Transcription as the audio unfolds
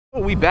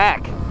We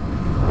back.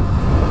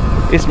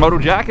 It's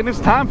MotoJack and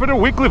it's time for the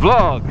weekly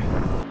vlog.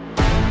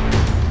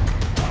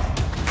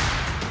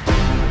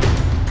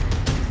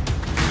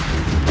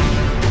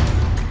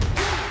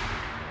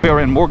 We are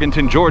in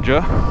Morganton,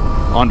 Georgia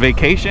on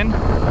vacation,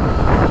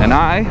 and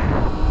I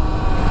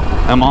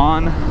am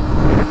on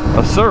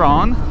a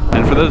Surron.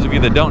 And for those of you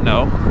that don't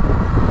know,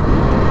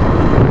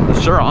 the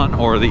Surron,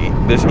 or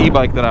this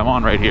e-bike that I'm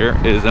on right here,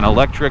 is an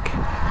electric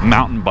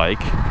mountain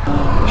bike.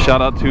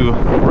 Shout out to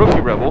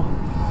Rookie Rebel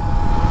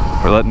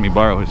for letting me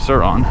borrow his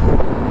Surron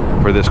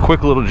for this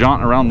quick little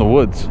jaunt around the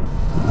woods.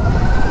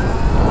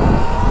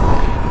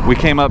 We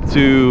came up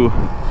to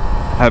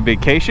have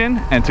vacation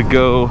and to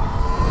go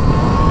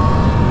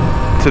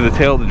to the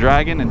Tail of the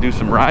Dragon and do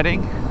some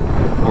riding.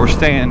 We're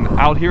staying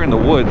out here in the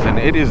woods, and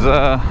it is it's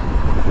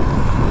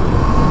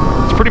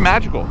pretty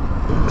magical.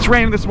 It's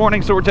raining this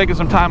morning, so we're taking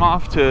some time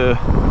off to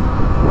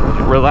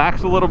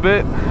relax a little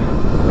bit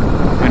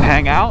and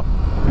hang out.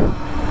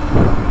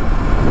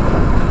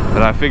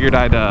 But I figured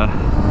I'd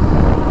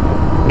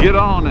get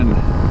on and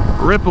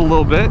rip a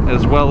little bit,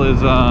 as well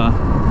as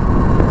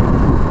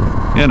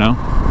you know,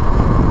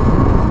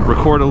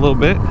 record a little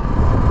bit.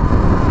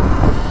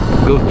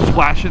 Go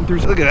splashing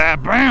through. Look at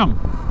that, bam,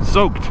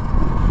 soaked.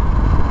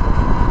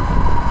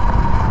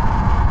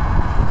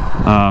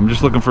 I'm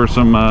just looking for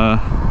some I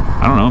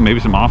don't know, maybe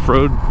some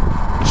off-road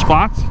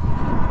spots.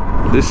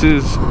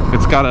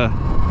 It's got a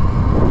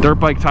dirt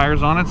bike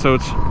tires on it, so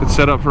it's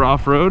set up for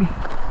off-road.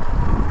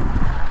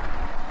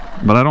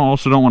 But I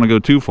also don't want to go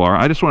too far.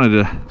 I just wanted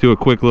to do a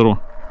quick little...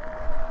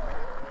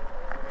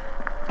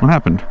 What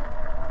happened?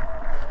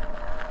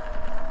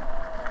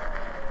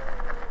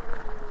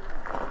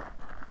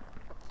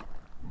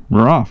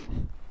 We're off.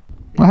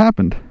 What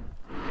happened?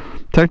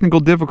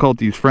 Technical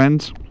difficulties,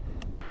 friends.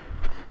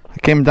 I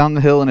came down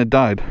the hill and it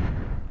died.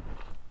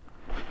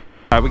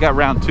 Alright, we got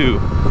round 2.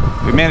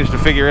 We managed to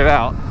figure it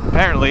out.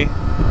 Apparently,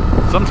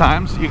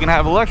 sometimes you can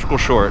have electrical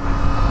short.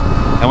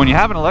 And when you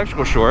have an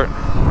electrical short,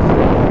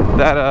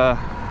 that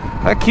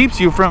keeps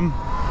you from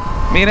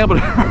being able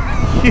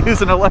to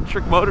use an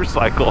electric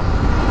motorcycle.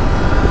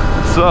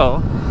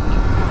 So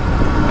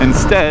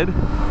instead,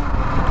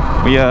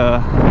 we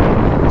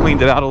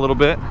cleaned it out a little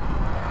bit,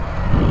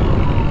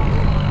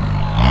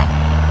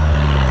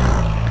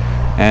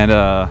 and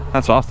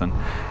that's Austin.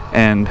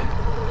 And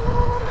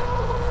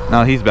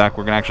now he's back.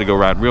 We're gonna actually go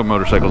ride real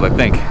motorcycles, I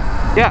think.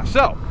 Yeah,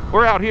 so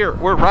we're out here,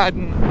 we're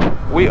riding,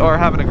 we are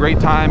having a great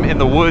time in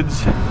the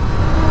woods.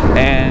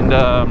 And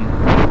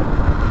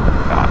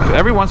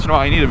every once in a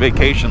while you need a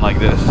vacation like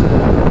this,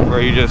 where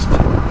you just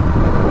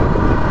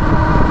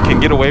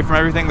can get away from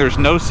everything. There's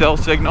no cell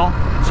signal,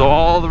 so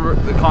all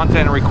the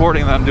content and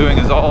recording that I'm doing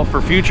is all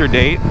for future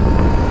date,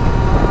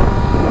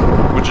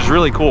 which is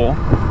really cool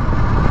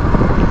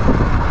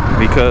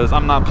because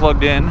I'm not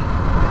plugged in,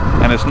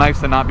 and it's nice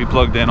to not be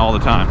plugged in all the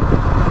time,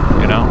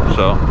 you know.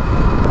 So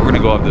we're gonna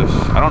go up this,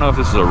 I don't know if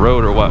this is a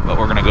road or what, but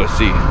we're gonna go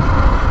see.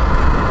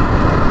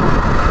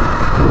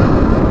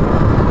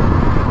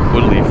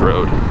 Woodleaf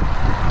Road.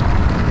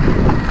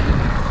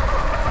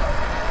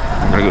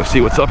 I'm gonna go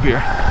see what's up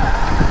here.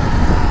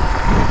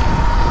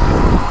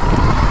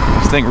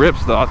 This thing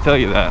rips though, I'll tell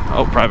you that.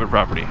 Oh, private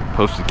property,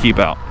 posted keep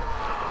out.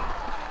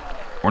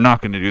 We're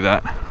not gonna do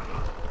that.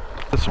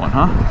 This one,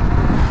 huh?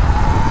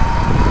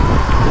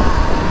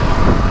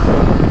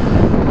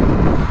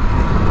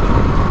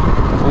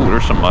 Oh,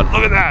 there's some mud.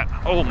 Look at that!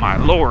 Oh my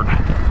lord!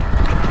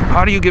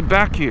 How do you get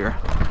back here?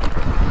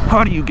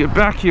 How do you get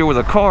back here with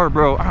a car,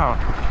 bro? Ow.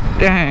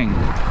 Dang,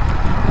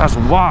 that's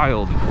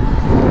wild.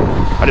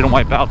 I didn't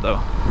wipe out though.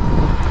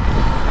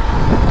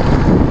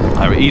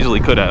 I easily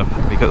could have,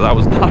 because I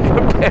was not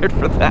prepared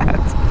for that.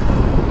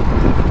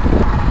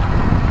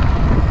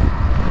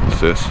 What's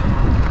this?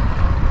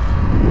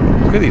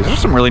 Look at these. There's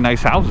some really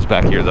nice houses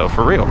back here though,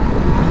 for real.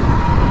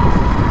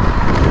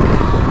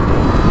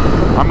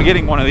 I'm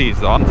getting one of these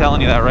though, I'm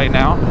telling you that right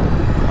now.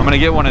 I'm gonna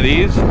get one of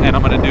these, and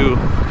I'm gonna do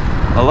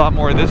a lot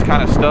more of this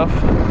kind of stuff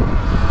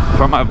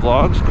for my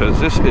vlogs, because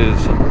this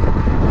is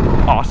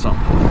awesome.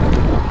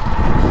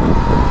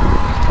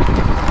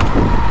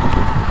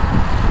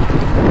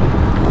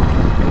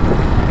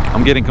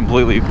 I'm getting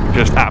completely,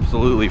 just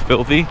absolutely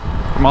filthy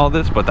from all of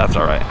this, but that's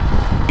all right.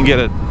 You can get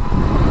it.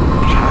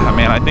 I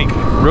mean, I think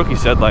Rookie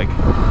said like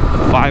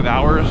 5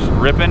 hours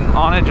ripping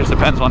on it. Just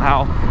depends on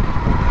how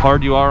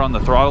hard you are on the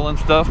throttle and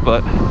stuff,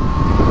 but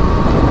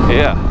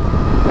yeah,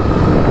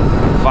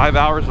 5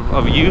 hours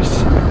of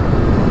use,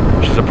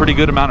 which is a pretty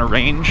good amount of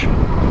range,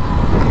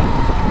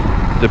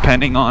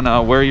 depending on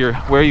where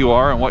you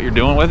are and what you're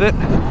doing with it.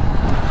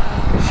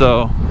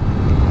 So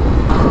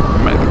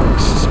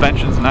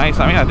suspension's nice.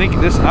 I mean, I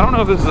think this, I don't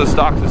know if this is a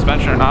stock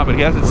suspension or not, but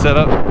he has it set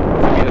up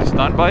to be a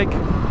stunt bike.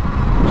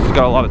 It's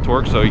got a lot of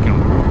torque, so you can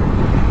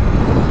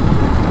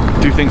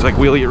do things like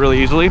wheelie it really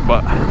easily.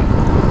 But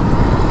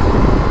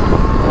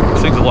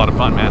this thing's a lot of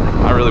fun, man.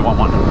 I really want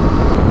one.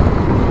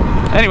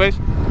 Anyways,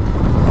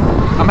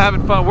 I'm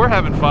having fun. We're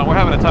having fun. We're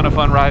having a ton of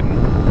fun riding.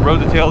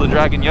 Rode the Tail of the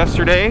Dragon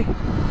yesterday.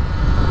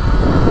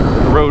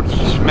 rode,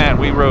 man,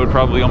 we rode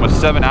probably almost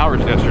 7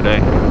 hours yesterday.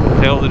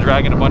 Tail of the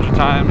Dragon a bunch of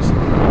times,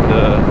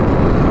 the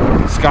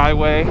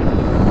Skyway,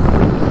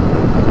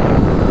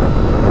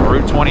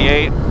 Route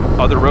 28,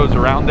 other roads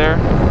around there.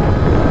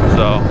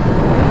 So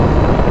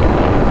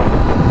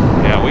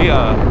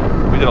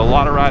yeah, we did a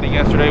lot of riding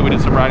yesterday. We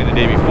did some riding the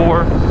day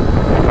before,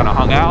 kind of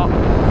hung out.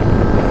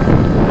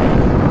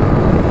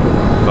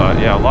 But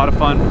yeah, a lot of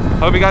fun.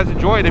 Hope you guys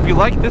enjoyed. If you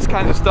like this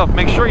kind of stuff,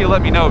 make sure you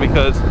let me know,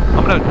 because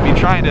I'm going to be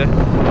trying to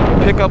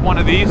pick up one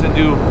of these and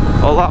do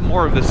a lot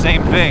more of the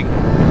same thing.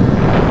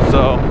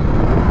 So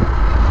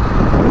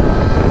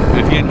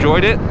if you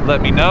enjoyed it,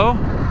 let me know,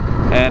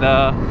 and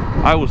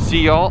I will see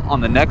y'all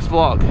on the next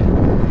vlog.